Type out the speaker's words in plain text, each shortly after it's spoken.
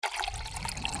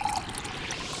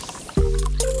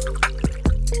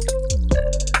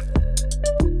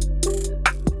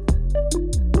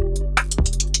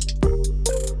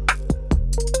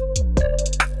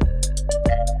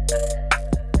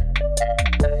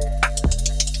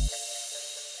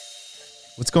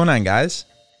What's going on, guys?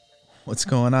 What's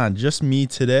going on? Just me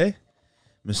today.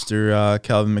 Mr.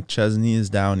 Calvin McChesney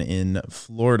is down in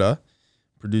Florida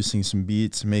producing some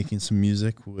beats, making some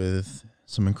music with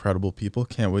some incredible people.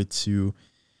 Can't wait to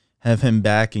have him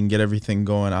back and get everything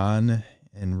going on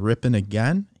and ripping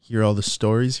again. Hear all the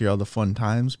stories, hear all the fun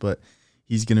times, but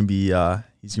he's gonna be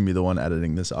the one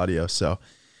editing this audio. So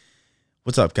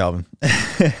what's up, Calvin?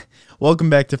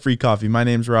 Welcome back to Free Coffee. My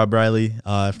name's Rob Riley.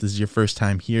 If this is your first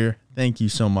time here, thank you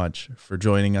so much for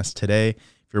joining us today.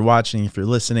 If you're watching, if you're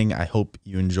listening, I hope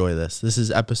you enjoy this. This is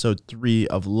episode 3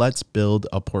 of Let's Build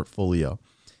a Portfolio.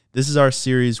 This is our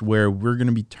series where I'm going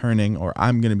to be turning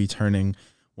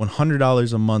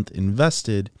 $100 a month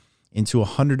invested into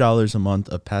 $100 a month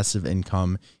of passive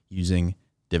income using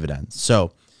dividends.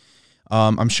 So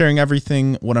I'm sharing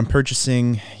everything, what I'm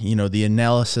purchasing, the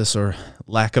analysis or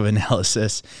lack of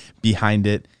analysis behind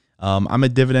it. I'm a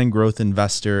dividend growth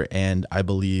investor, and I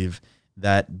believe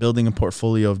that building a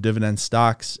portfolio of dividend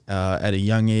stocks at a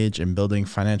young age and building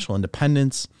financial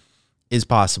independence is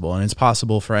possible, and it's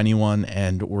possible for anyone,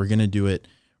 and we're going to do it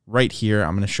right here.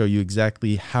 I'm going to show you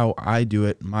exactly how I do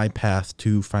it, my path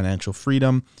to financial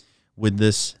freedom with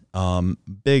this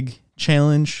big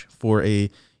challenge for a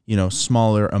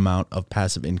smaller amount of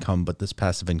passive income, but this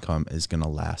passive income is going to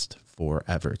last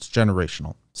forever. It's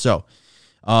generational. So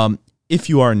if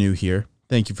you are new here,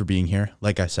 thank you for being here,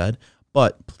 like I said,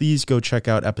 but please go check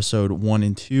out episode 1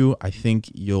 and 2. I think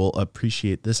you'll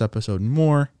appreciate this episode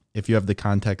more if you have the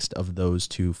context of those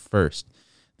two first.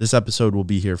 This episode will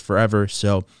be here forever.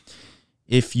 So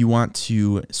if you want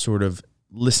to sort of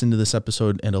listen to this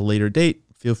episode at a later date,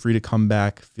 feel free to come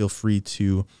back. Feel free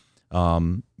to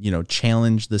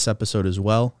challenge this episode as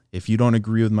well. If you don't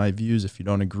agree with my views, if you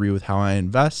don't agree with how I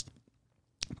invest,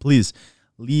 please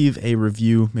leave a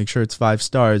review. Make sure it's 5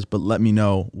 stars, but let me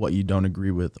know what you don't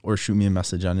agree with, or shoot me a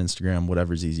message on Instagram,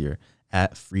 whatever's easier,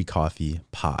 at Free Coffee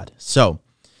Pod. So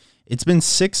it's been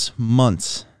 6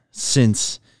 months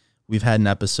since we've had an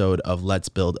episode of Let's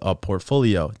Build a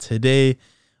Portfolio. Today,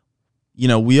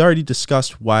 we already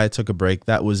discussed why I took a break.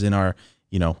 That was in our,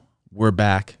 we're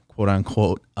back, quote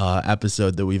unquote,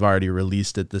 episode that we've already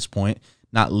released at this point.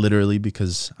 Not literally,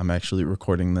 because I'm actually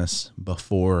recording this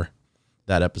before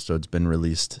that episode's been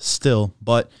released still.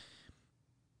 But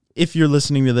if you're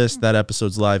listening to this, that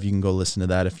episode's live. You can go listen to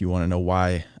that if you want to know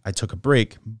why I took a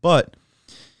break. But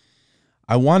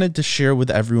I wanted to share with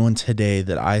everyone today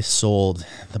that I sold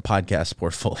the podcast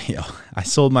portfolio. I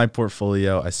sold my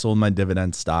portfolio. I sold my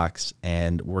dividend stocks,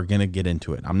 and we're going to get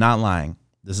into it. I'm not lying.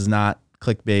 This is not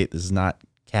clickbait. This is not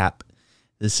cap.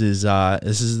 This is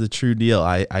the true deal.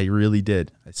 I really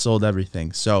did. I sold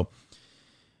everything. So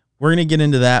we're going to get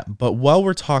into that. But while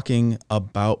we're talking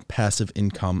about passive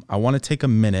income, I want to take a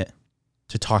minute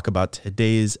to talk about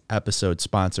today's episode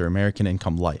sponsor, American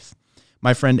Income Life.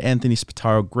 My friend Anthony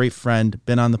Spataro, great friend,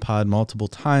 been on the pod multiple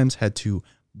times, had 2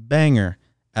 banger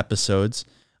episodes,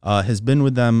 has been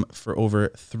with them for over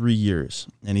 3 years,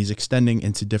 and he's extending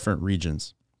into different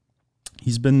regions.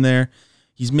 He's been there.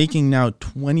 He's making now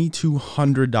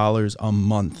 $2,200 a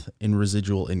month in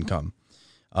residual income.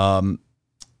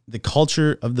 The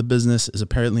culture of the business is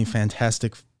apparently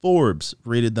fantastic. Forbes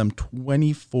rated them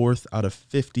 24th out of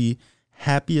 50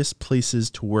 happiest places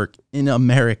to work in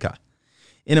America.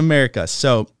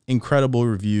 So incredible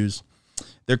reviews.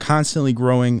 They're constantly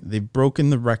growing. They've broken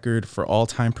the record for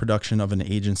all-time production of an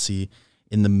agency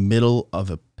in the middle of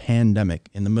a pandemic,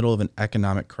 in the middle of an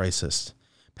economic crisis.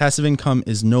 Passive income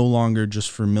is no longer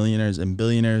just for millionaires and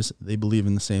billionaires. They believe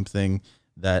in the same thing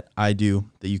that I do,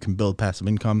 that you can build passive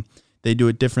income. They do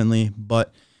it differently,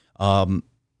 but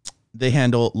they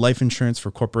handle life insurance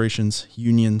for corporations,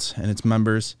 unions, and its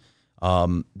members.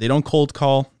 They don't cold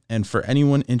call. And for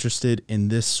anyone interested in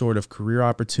this sort of career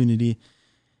opportunity,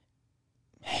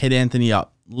 hit Anthony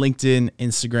up. LinkedIn,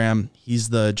 Instagram. He's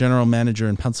the general manager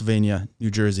in Pennsylvania,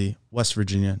 New Jersey, West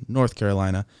Virginia, North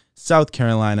Carolina, South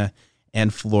Carolina,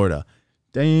 and Florida.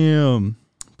 Damn,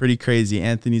 pretty crazy.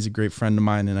 Anthony's a great friend of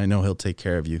mine, and I know he'll take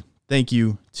care of you. Thank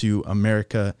you to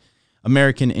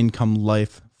American Income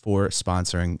Life for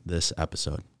sponsoring this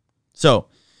episode. So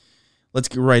let's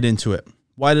get right into it.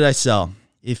 Why did I sell?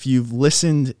 If you've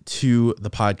listened to the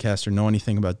podcast or know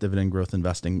anything about dividend growth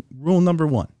investing, rule number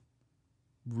one,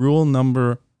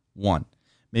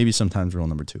 maybe sometimes rule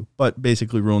number 2, but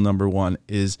basically rule number 1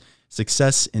 is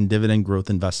success in dividend growth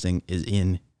investing is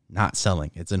in not selling.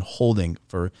 It's in holding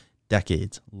for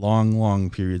decades, long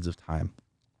periods of time.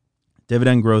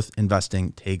 Dividend growth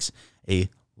investing takes a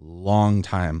long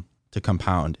time to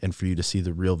compound and for you to see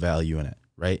the real value in it,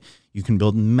 right? You can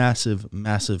build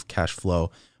massive cash flow,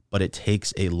 but it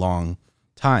takes a long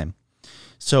time.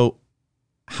 So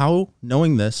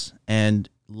knowing this and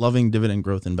loving dividend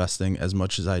growth investing as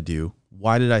much as I do,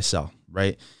 why did I sell,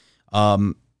 right?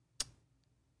 A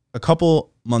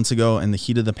couple months ago in the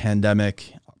heat of the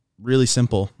pandemic, really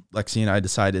simple, Lexi and I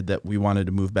decided that we wanted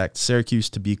to move back to Syracuse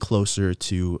to be closer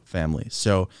to family.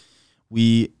 So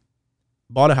we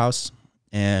bought a house,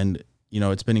 and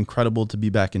it's been incredible to be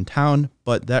back in town,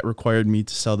 but that required me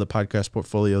to sell the podcast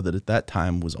portfolio that at that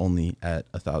time was only at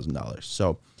 $1,000.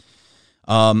 So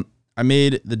I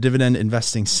made the dividend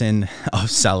investing sin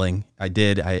of selling. I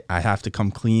did. I have to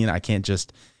come clean. I can't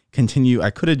just continue. I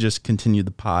could have just continued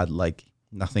the pod like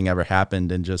nothing ever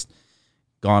happened and just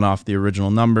gone off the original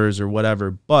numbers or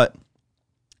whatever, but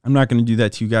I'm not going to do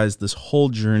that to you guys. This whole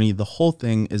journey, the whole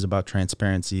thing is about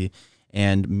transparency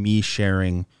and me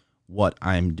sharing what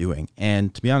I'm doing.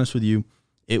 And to be honest with you,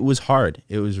 it was hard.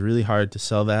 It was really hard to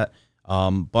sell that.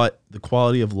 But the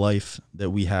quality of life that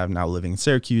we have now living in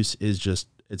Syracuse is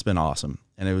it's been awesome,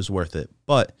 and it was worth it.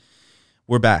 But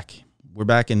we're back. We're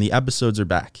back, and the episodes are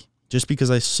back. Just because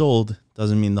I sold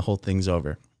doesn't mean the whole thing's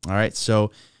over. All right.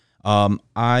 So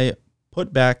I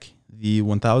put back the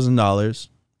 $1,000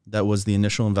 that was the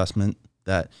initial investment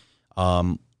that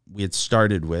we had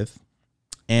started with.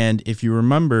 And if you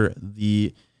remember,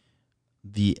 the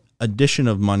addition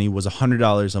of money was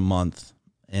 $100 a month,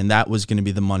 and that was going to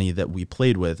be the money that we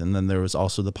played with. And then there was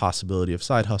also the possibility of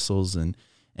side hustles and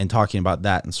talking about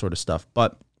that and sort of stuff.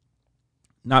 But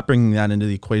not bringing that into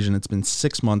the equation, it's been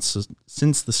 6 months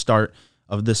since the start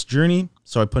of this journey.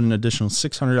 So I put an additional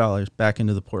 $600 back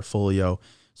into the portfolio.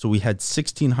 So we had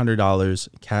 $1,600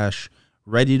 cash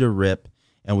ready to rip,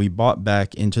 and we bought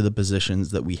back into the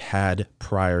positions that we had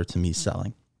prior to me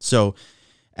selling. So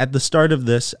at the start of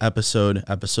this episode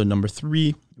number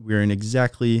 3, we're in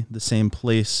exactly the same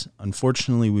place.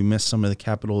 Unfortunately, we missed some of the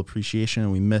capital appreciation,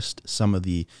 and we missed some of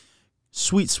the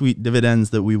sweet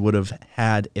dividends that we would have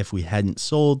had if we hadn't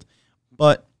sold,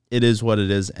 but it is what it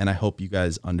is, and I hope you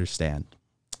guys understand.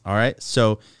 All right,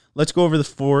 so let's go over the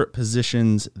 4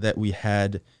 positions that we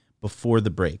had before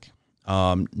the break.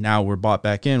 Now we're bought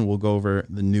back in. We'll go over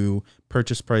the new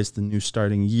purchase price, the new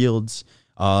starting yields,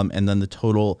 and then the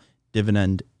total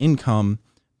dividend income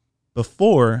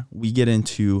before we get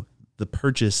into the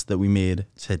purchase that we made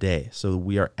today. So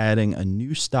we are adding a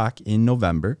new stock in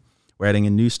November. We're adding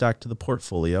a new stock to the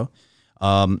portfolio.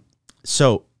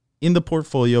 So in the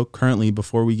portfolio currently,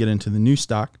 before we get into the new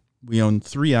stock, we own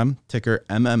 3M, ticker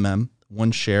MMM,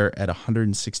 1 share at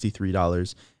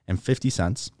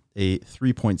 $163.50, a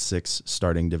 3.6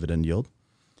 starting dividend yield.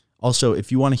 Also,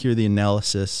 if you want to hear the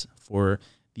analysis for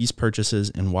these purchases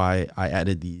and why I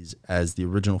added these as the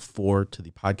original 4 to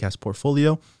the podcast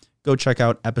portfolio, go check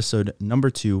out episode number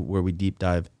 2, where we deep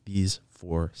dive these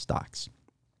 4 stocks.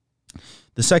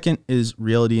 The second is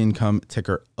Realty Income,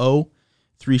 ticker O,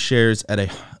 3 shares at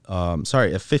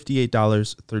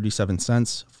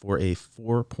 $58.37 for a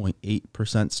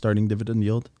 4.8% starting dividend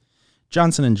yield.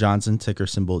 Johnson & Johnson, ticker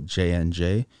symbol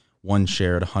JNJ, 1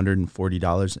 share at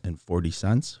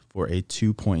 $140.40 for a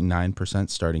 2.9%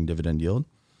 starting dividend yield.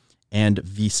 And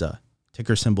Visa,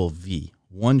 ticker symbol V,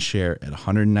 1 share at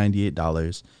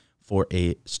 $198 for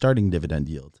a starting dividend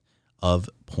yield of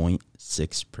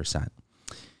 0.6%.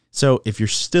 So if you're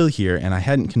still here and I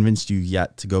hadn't convinced you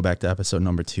yet to go back to episode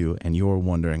number 2 and you're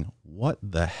wondering what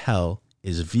the hell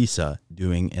is Visa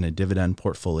doing in a dividend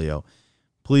portfolio,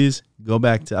 please go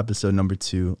back to episode number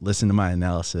 2, listen to my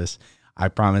analysis. I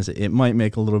promise it might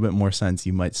make a little bit more sense.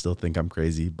 You might still think I'm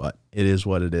crazy, but it is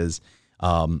what it is.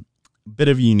 Bit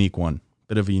of a unique one,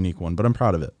 but I'm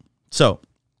proud of it. So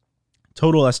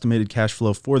total estimated cash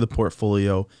flow for the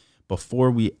portfolio before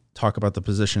we talk about the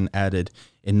position added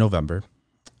in November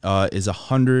is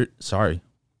 100. Sorry,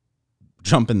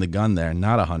 jumping the gun there.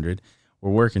 Not 100.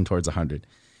 We're working towards 100.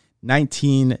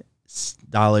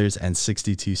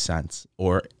 $19.62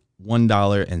 or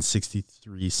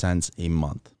 $1.63 a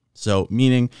month. So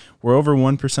meaning we're over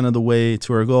 1% of the way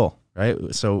to our goal,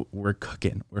 right? So we're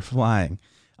cooking, we're flying.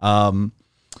 No,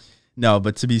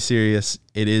 but to be serious,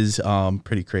 it is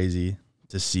pretty crazy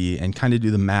to see and kind of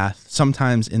do the math.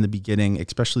 Sometimes in the beginning,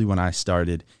 especially when I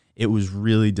started, it was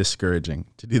really discouraging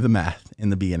to do the math in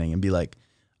the beginning and be like,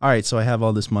 all right, so I have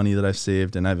all this money that I've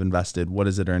saved and I've invested. What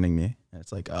is it earning me? And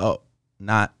it's like, oh,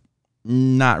 not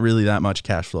really that much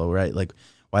cash flow, right? Like,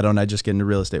 why don't I just get into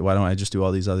real estate? Why don't I just do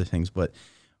all these other things? But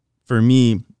for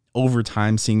me, over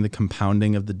time, seeing the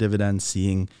compounding of the dividends,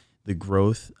 seeing the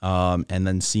growth, and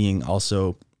then seeing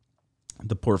also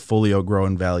the portfolio grow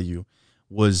in value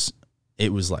was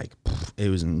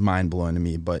mind blowing to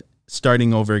me. But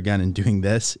starting over again and doing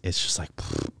this, it's just like,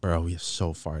 bro, we have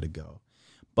so far to go,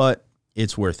 but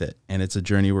it's worth it. And it's a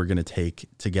journey we're going to take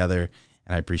together.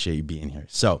 and I appreciate you being here.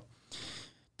 So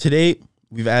today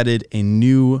we've added a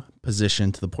new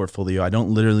position to the portfolio. I don't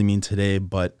literally mean today,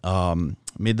 but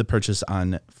made the purchase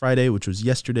on Friday, which was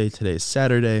yesterday. Today is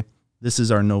Saturday. This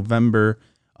is our November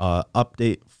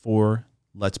update for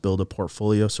Let's Build a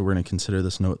Portfolio. So we're going to consider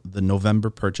this the November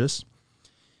purchase.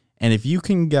 And if you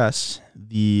can guess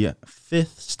the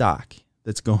fifth stock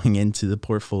that's going into the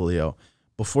portfolio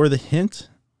before the hint,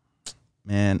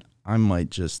 man, I might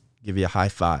just give you a high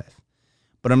five.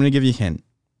 But I'm going to give you a hint,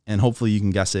 and hopefully you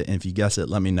can guess it. And if you guess it,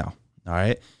 let me know. All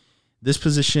right. This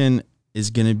position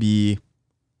is going to be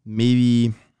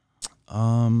maybe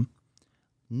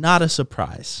not a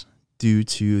surprise due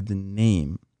to the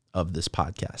name of this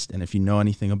podcast. And if you know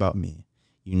anything about me,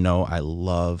 you know I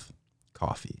love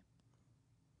coffee.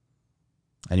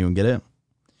 Anyone get it?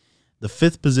 The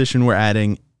fifth position we're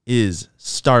adding is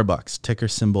Starbucks, ticker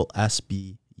symbol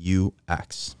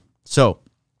SBUX. So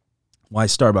why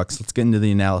Starbucks? Let's get into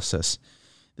the analysis.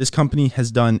 This company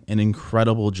has done an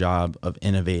incredible job of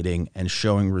innovating and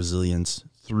showing resilience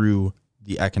through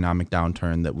the economic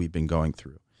downturn that we've been going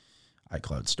through.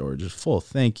 iCloud storage is full.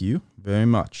 Thank you very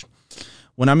much.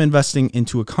 When I'm investing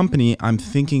into a company, I'm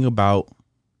thinking about,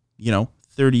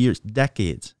 30 years,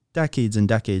 decades and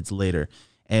decades later.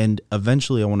 And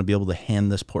eventually I want to be able to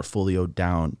hand this portfolio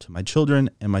down to my children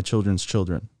and my children's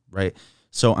children, right?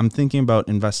 So I'm thinking about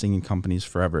investing in companies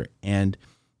forever. And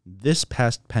this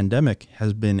past pandemic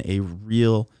has been a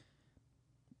real,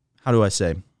 how do I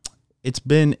say? It's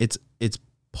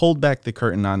pulled back the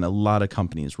curtain on a lot of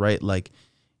companies, right? Like,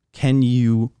 can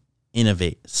you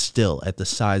innovate still at the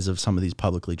size of some of these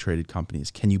publicly traded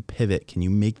companies? Can you pivot? Can you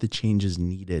make the changes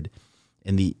needed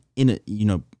and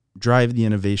drive the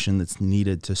innovation that's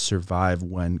needed to survive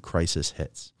when crisis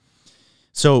hits?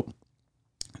 So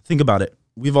think about it.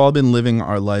 We've all been living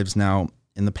our lives now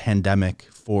in the pandemic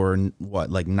for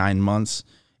 9 months.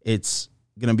 It's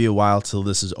going to be a while till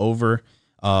this is over.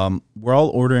 We're all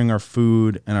ordering our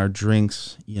food and our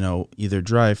drinks, either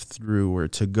drive through or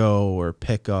to go or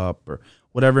pick up or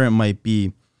whatever it might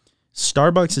be.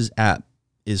 Starbucks' app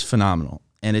is phenomenal,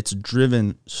 and it's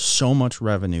driven so much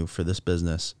revenue for this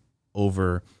business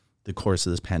over the course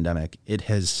of this pandemic. It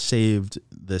has saved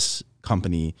this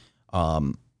company.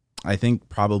 I think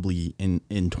probably in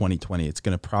 2020, it's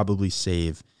going to probably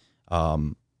save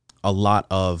a lot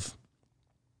of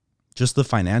just the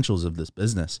financials of this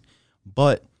business.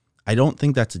 But I don't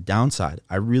think that's a downside.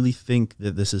 I really think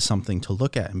that this is something to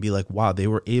look at and be like, wow, they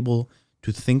were able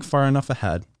to think far enough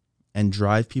ahead and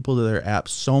drive people to their app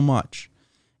so much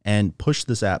and push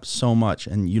this app so much.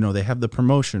 And, they have the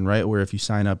promotion, right? Where if you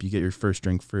sign up, you get your first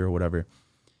drink free or whatever.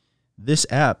 This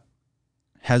app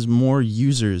has more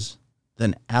users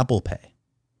than Apple Pay.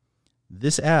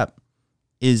 This app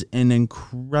is an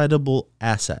incredible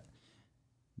asset.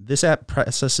 This app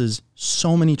processes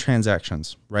so many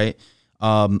transactions, right?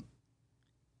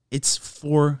 It's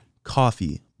for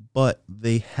coffee, but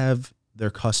they have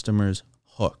their customers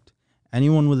hooked.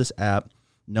 Anyone with this app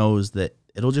knows that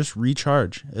it'll just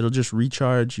recharge. You'll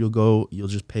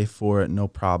just pay for it, no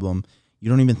problem. You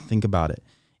don't even think about it.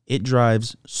 It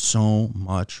drives so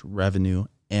much revenue,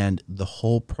 and the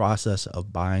whole process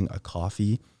of buying a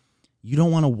coffee, you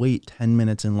don't want to wait 10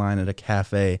 minutes in line at a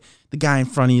cafe. The guy in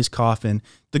front of you is coughing.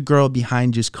 The girl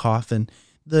behind you is coughing.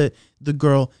 The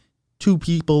girl 2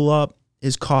 people up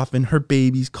is coughing. Her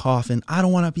baby's coughing. I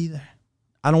don't want to be there.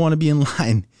 I don't want to be in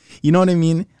line. You know what I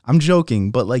mean? I'm joking,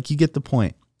 but you get the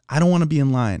point. I don't want to be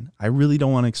in line. I really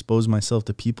don't want to expose myself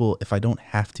to people if I don't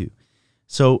have to.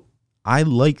 So I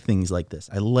like things like this.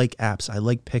 I like apps. I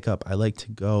like pickup. I like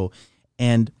to go.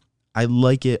 And I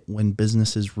like it when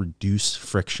businesses reduce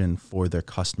friction for their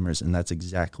customers. And that's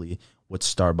exactly what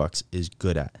Starbucks is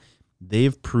good at.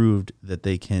 They've proved that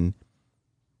they can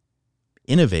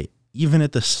innovate even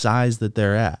at the size that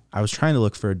they're at. I was trying to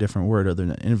look for a different word other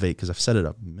than innovate because I've said it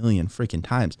a million freaking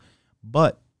times.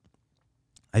 But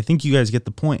I think you guys get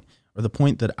the point, or the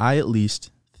point that I at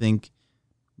least think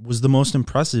was the most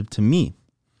impressive to me.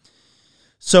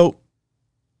 So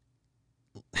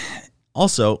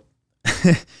also,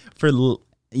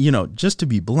 just to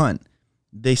be blunt,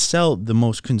 they sell the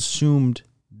most consumed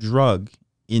drug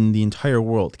in the entire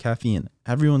world, caffeine.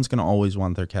 Everyone's going to always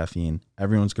want their caffeine.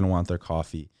 Everyone's going to want their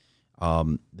coffee.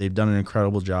 They've done an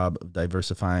incredible job of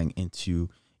diversifying into,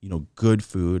 good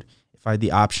food. If I had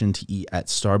the option to eat at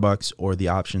Starbucks or the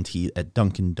option to eat at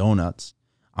Dunkin' Donuts,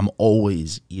 I'm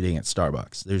always eating at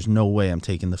Starbucks. There's no way I'm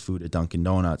taking the food at Dunkin'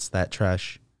 Donuts. That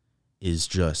trash is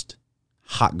just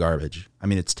hot garbage. I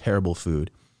mean, it's terrible food.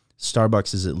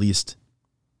 Starbucks is at least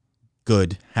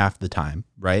good half the time,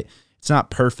 right? It's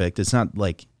not perfect. It's not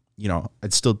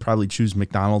I'd still probably choose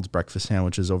McDonald's breakfast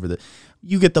sandwiches over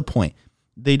you get the point.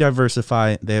 They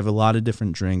diversify. They have a lot of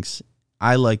different drinks.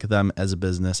 I like them as a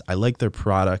business. I like their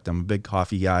product. I'm a big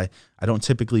coffee guy. I don't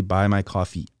typically buy my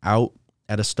coffee out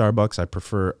at a Starbucks. I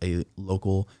prefer a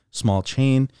local small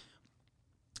chain.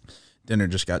 Dinner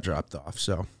just got dropped off,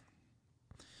 so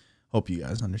hope you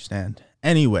guys understand.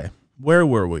 Anyway, where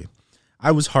were we?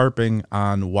 I was harping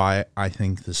on why I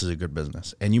think this is a good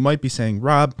business. And you might be saying,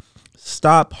 Rob,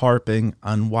 stop harping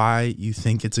on why you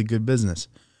think it's a good business.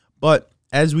 But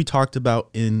as we talked about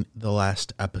in the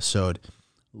last episode,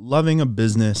 loving a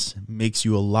business makes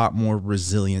you a lot more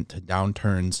resilient to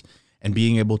downturns and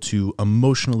being able to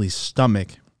emotionally stomach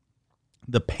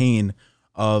the pain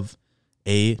of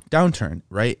a downturn,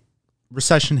 right?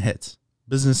 Recession hits,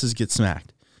 businesses get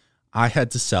smacked. I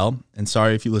had to sell, and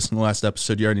sorry if you listened to the last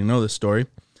episode, you already know this story,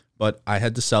 but I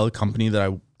had to sell a company that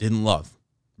I didn't love,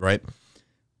 right?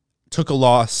 Took a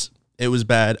loss. It was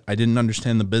bad. I didn't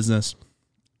understand the business.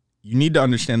 You need to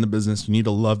understand the business. You need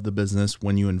to love the business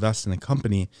when you invest in a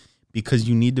company because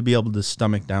you need to be able to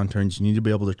stomach downturns. You need to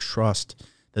be able to trust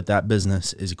that that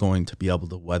business is going to be able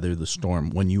to weather the storm.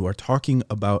 When you are talking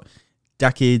about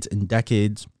decades and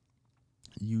decades,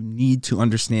 you need to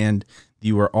understand that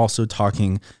you are also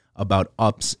talking about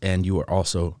ups and you are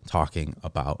also talking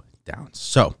about downs.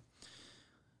 So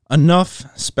enough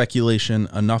speculation,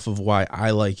 enough of why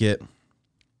I like it.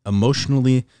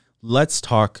 Emotionally, let's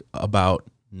talk about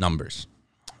numbers.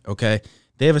 Okay.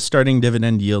 They have a starting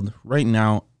dividend yield right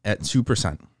now at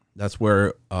 2%. That's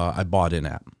where I bought in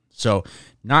at. So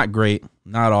not great,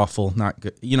 not awful, not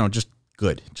good, just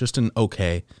good, just an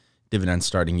okay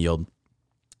starting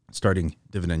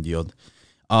dividend yield.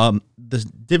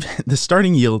 The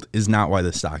starting yield is not why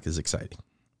the stock is exciting.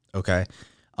 Okay.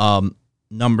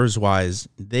 Numbers wise,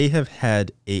 they have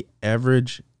had a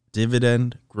average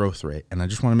dividend growth rate. And I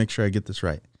just want to make sure I get this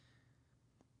right.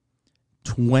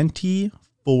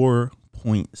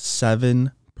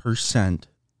 24.7%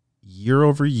 year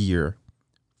over year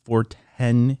for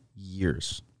 10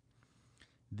 years.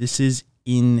 This is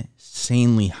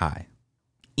insanely high.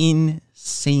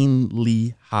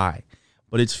 Insanely high.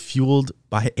 But it's fueled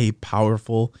by a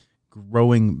powerful,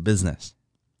 growing business.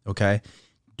 Okay?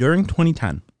 During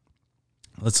 2010,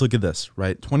 let's look at this,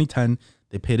 right? 2010,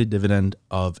 they paid a dividend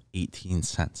of 18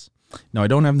 cents. Now, I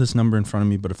don't have this number in front of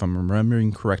me, but if I'm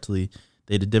remembering correctly,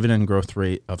 they had a dividend growth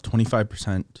rate of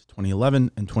 25% to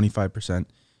 2011 and 25%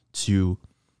 to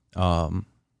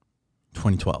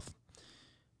 2012.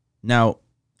 Now,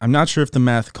 I'm not sure if the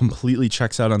math completely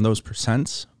checks out on those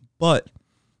percents, but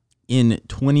in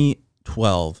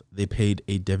 2012, they paid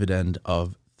a dividend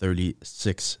of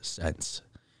 36 cents.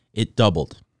 It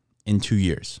doubled in 2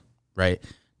 years, right?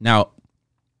 Now,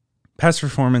 past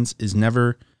performance is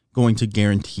never going to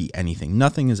guarantee anything.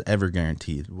 Nothing is ever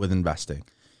guaranteed with investing,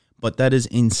 but that is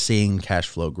insane cash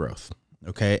flow growth,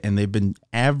 okay? And they've been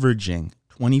averaging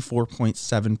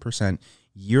 24.7%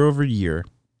 year over year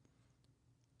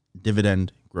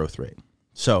dividend growth rate.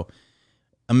 So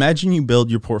imagine you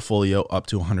build your portfolio up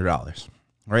to $100,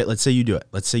 right? Let's say you do it.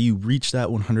 Let's say you reach that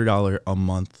 $100 a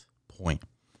month point.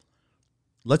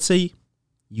 Let's say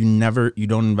you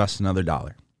don't invest another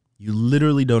dollar. You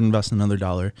literally don't invest another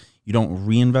dollar. You don't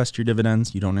reinvest your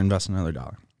dividends. You don't invest another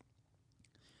dollar.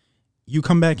 You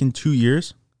come back in 2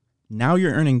 years. Now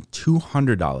you're earning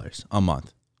 $200 a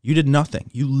month. You did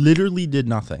nothing. You literally did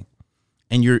nothing.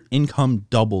 And your income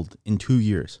doubled in 2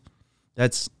 years.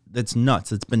 That's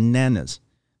nuts. That's bananas.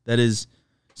 That is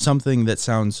something that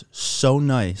sounds so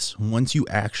nice once you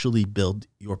actually build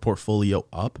your portfolio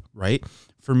up, right?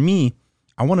 For me,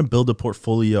 I want to build a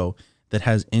portfolio that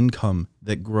has income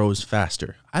that grows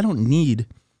faster. I don't need,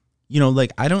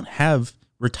 I don't have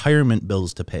retirement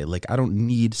bills to pay. I don't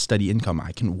need steady income.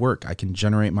 I can work. I can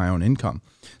generate my own income.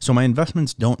 So my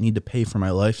investments don't need to pay for my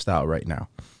lifestyle right now.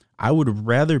 I would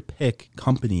rather pick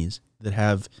companies that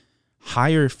have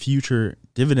higher future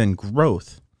dividend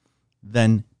growth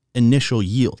than initial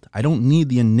yield. I don't need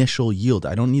the initial yield.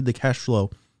 I don't need the cash flow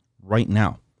right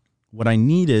now. What I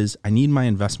need is my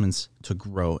investments to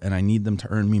grow, and I need them to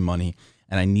earn me money,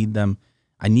 and I need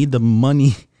the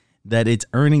money that it's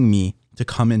earning me to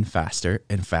come in faster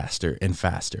and faster and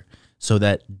faster so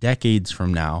that decades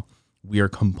from now, we are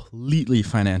completely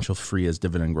financial free as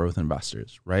dividend growth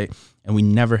investors, right? And we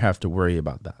never have to worry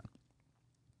about that.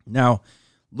 Now,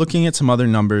 looking at some other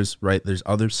numbers, right? There's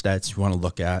other stats you want to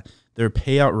look at. Their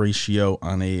payout ratio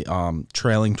on a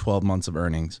trailing 12 months of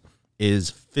earnings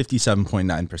is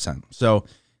 57.9%. So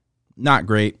not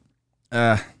great,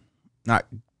 not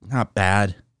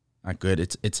bad, not good.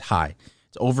 It's high.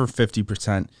 It's over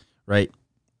 50%, right?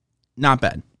 Not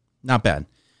bad.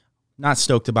 not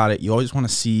stoked about it. You always want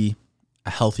to see a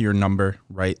healthier number,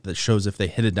 right? That shows if they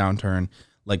hit a downturn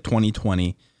like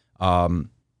 2020,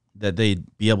 that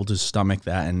they'd be able to stomach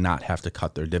that and not have to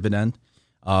cut their dividend.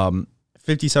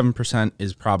 57%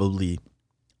 is probably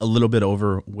a little bit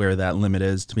over where that limit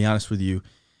is. To be honest with you,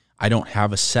 I don't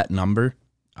have a set number.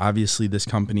 Obviously, this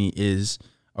company is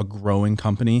a growing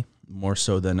company, more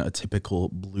so than a typical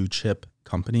blue chip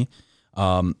company.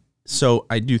 So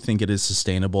I do think it is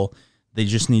sustainable. They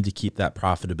just need to keep that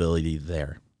profitability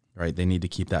there, right? They need to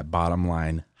keep that bottom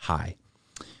line high.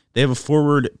 They have a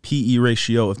forward PE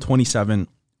ratio of 27,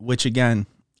 which again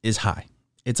is high.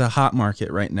 It's a hot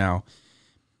market right now.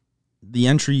 The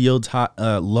entry yield's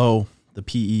low. The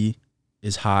PE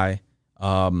is high.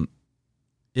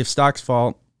 If stocks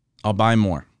fall, I'll buy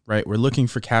more, right? We're looking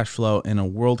for cash flow in a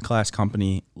world-class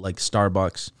company like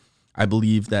Starbucks. I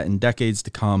believe that in decades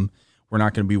to come, we're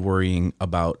not going to be worrying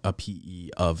about a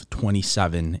PE of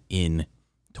 27 in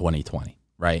 2020,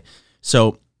 right?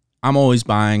 So I'm always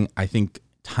buying. I think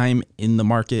time in the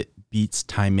market beats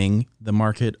timing the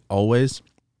market always.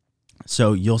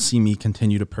 So you'll see me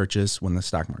continue to purchase when the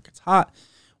stock market's hot,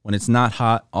 when it's not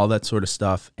hot, all that sort of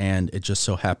stuff. And it just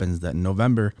so happens that in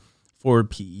November, forward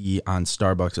PE on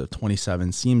Starbucks of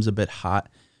 27 seems a bit hot,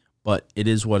 but it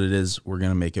is what it is. We're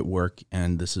going to make it work,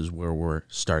 and this is where we're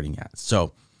starting at.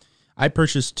 So I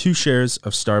purchased 2 shares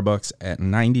of Starbucks at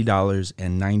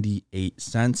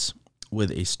 $90.98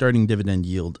 with a starting dividend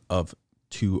yield of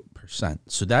 2%.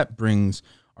 So that brings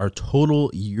our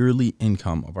total yearly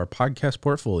income of our podcast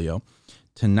portfolio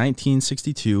to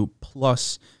 $19.62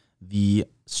 plus the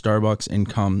Starbucks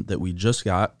income that we just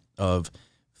got of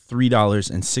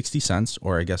 $3.60,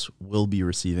 or I guess we'll be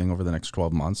receiving over the next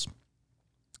 12 months,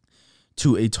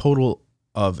 to a total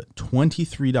of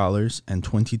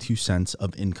 $23.22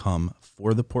 of income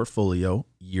for the portfolio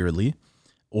yearly,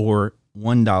 or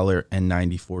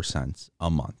 $1.94 a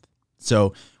month.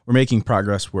 So we're making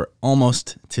progress. We're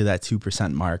almost to that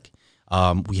 2% mark.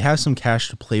 We have some cash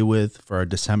to play with for our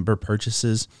December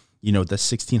purchases. You know, the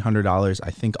 $1,600,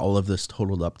 I think all of this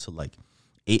totaled up to like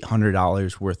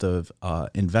 $800 worth of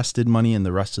invested money, and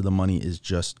the rest of the money is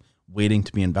just waiting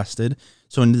to be invested.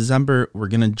 So in December, we're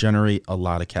going to generate a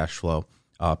lot of cash flow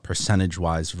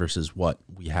percentage-wise versus what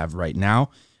we have right now.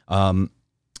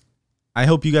 I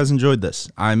hope you guys enjoyed this.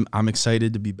 I'm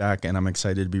excited to be back, and I'm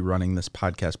excited to be running this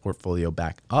podcast portfolio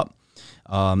back up.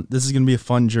 This is going to be a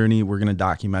fun journey. We're going to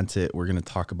document it. We're going to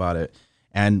talk about it,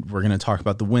 and we're going to talk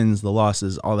about the wins, the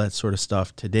losses, all that sort of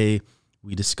stuff. Today,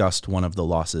 we discussed one of the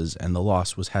losses, and the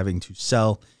loss was having to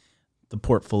sell the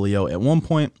portfolio at one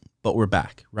point, but we're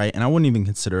back, right? And I wouldn't even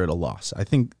consider it a loss. I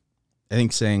think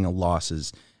saying a loss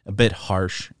is a bit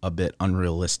harsh, a bit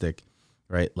unrealistic,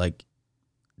 right? Like,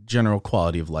 general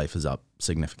quality of life is up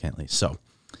significantly. So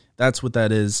that's what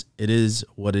that is. It is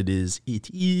what it is. It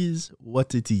is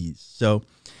what it is. So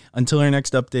until our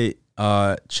next update,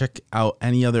 check out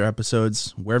any other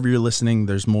episodes. Wherever you're listening,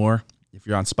 there's more. If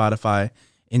you're on Spotify,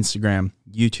 Instagram,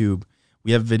 YouTube,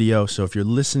 we have video. So if you're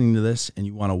listening to this and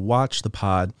you want to watch the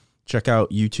pod, check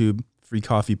out YouTube, Free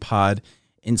Coffee Pod,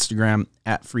 Instagram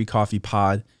at Free Coffee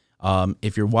Pod.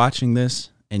 If you're watching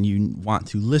this and you want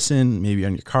to listen, maybe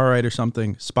on your car ride or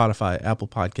something, Spotify, Apple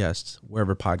Podcasts,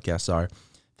 wherever podcasts are.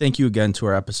 Thank you again to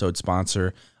our episode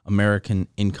sponsor, American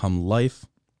Income Life,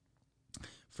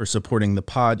 for supporting the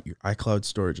pod. Your iCloud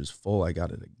storage is full. I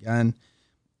got it again.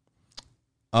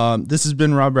 This has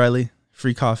been Rob Riley,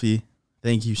 Free Coffee.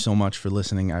 Thank you so much for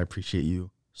listening. I appreciate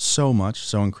you so much,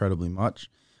 so incredibly much.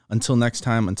 Until next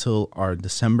time, until our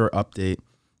December update,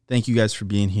 thank you guys for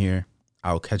being here.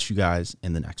 I'll catch you guys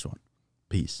in the next one.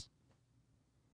 Peace.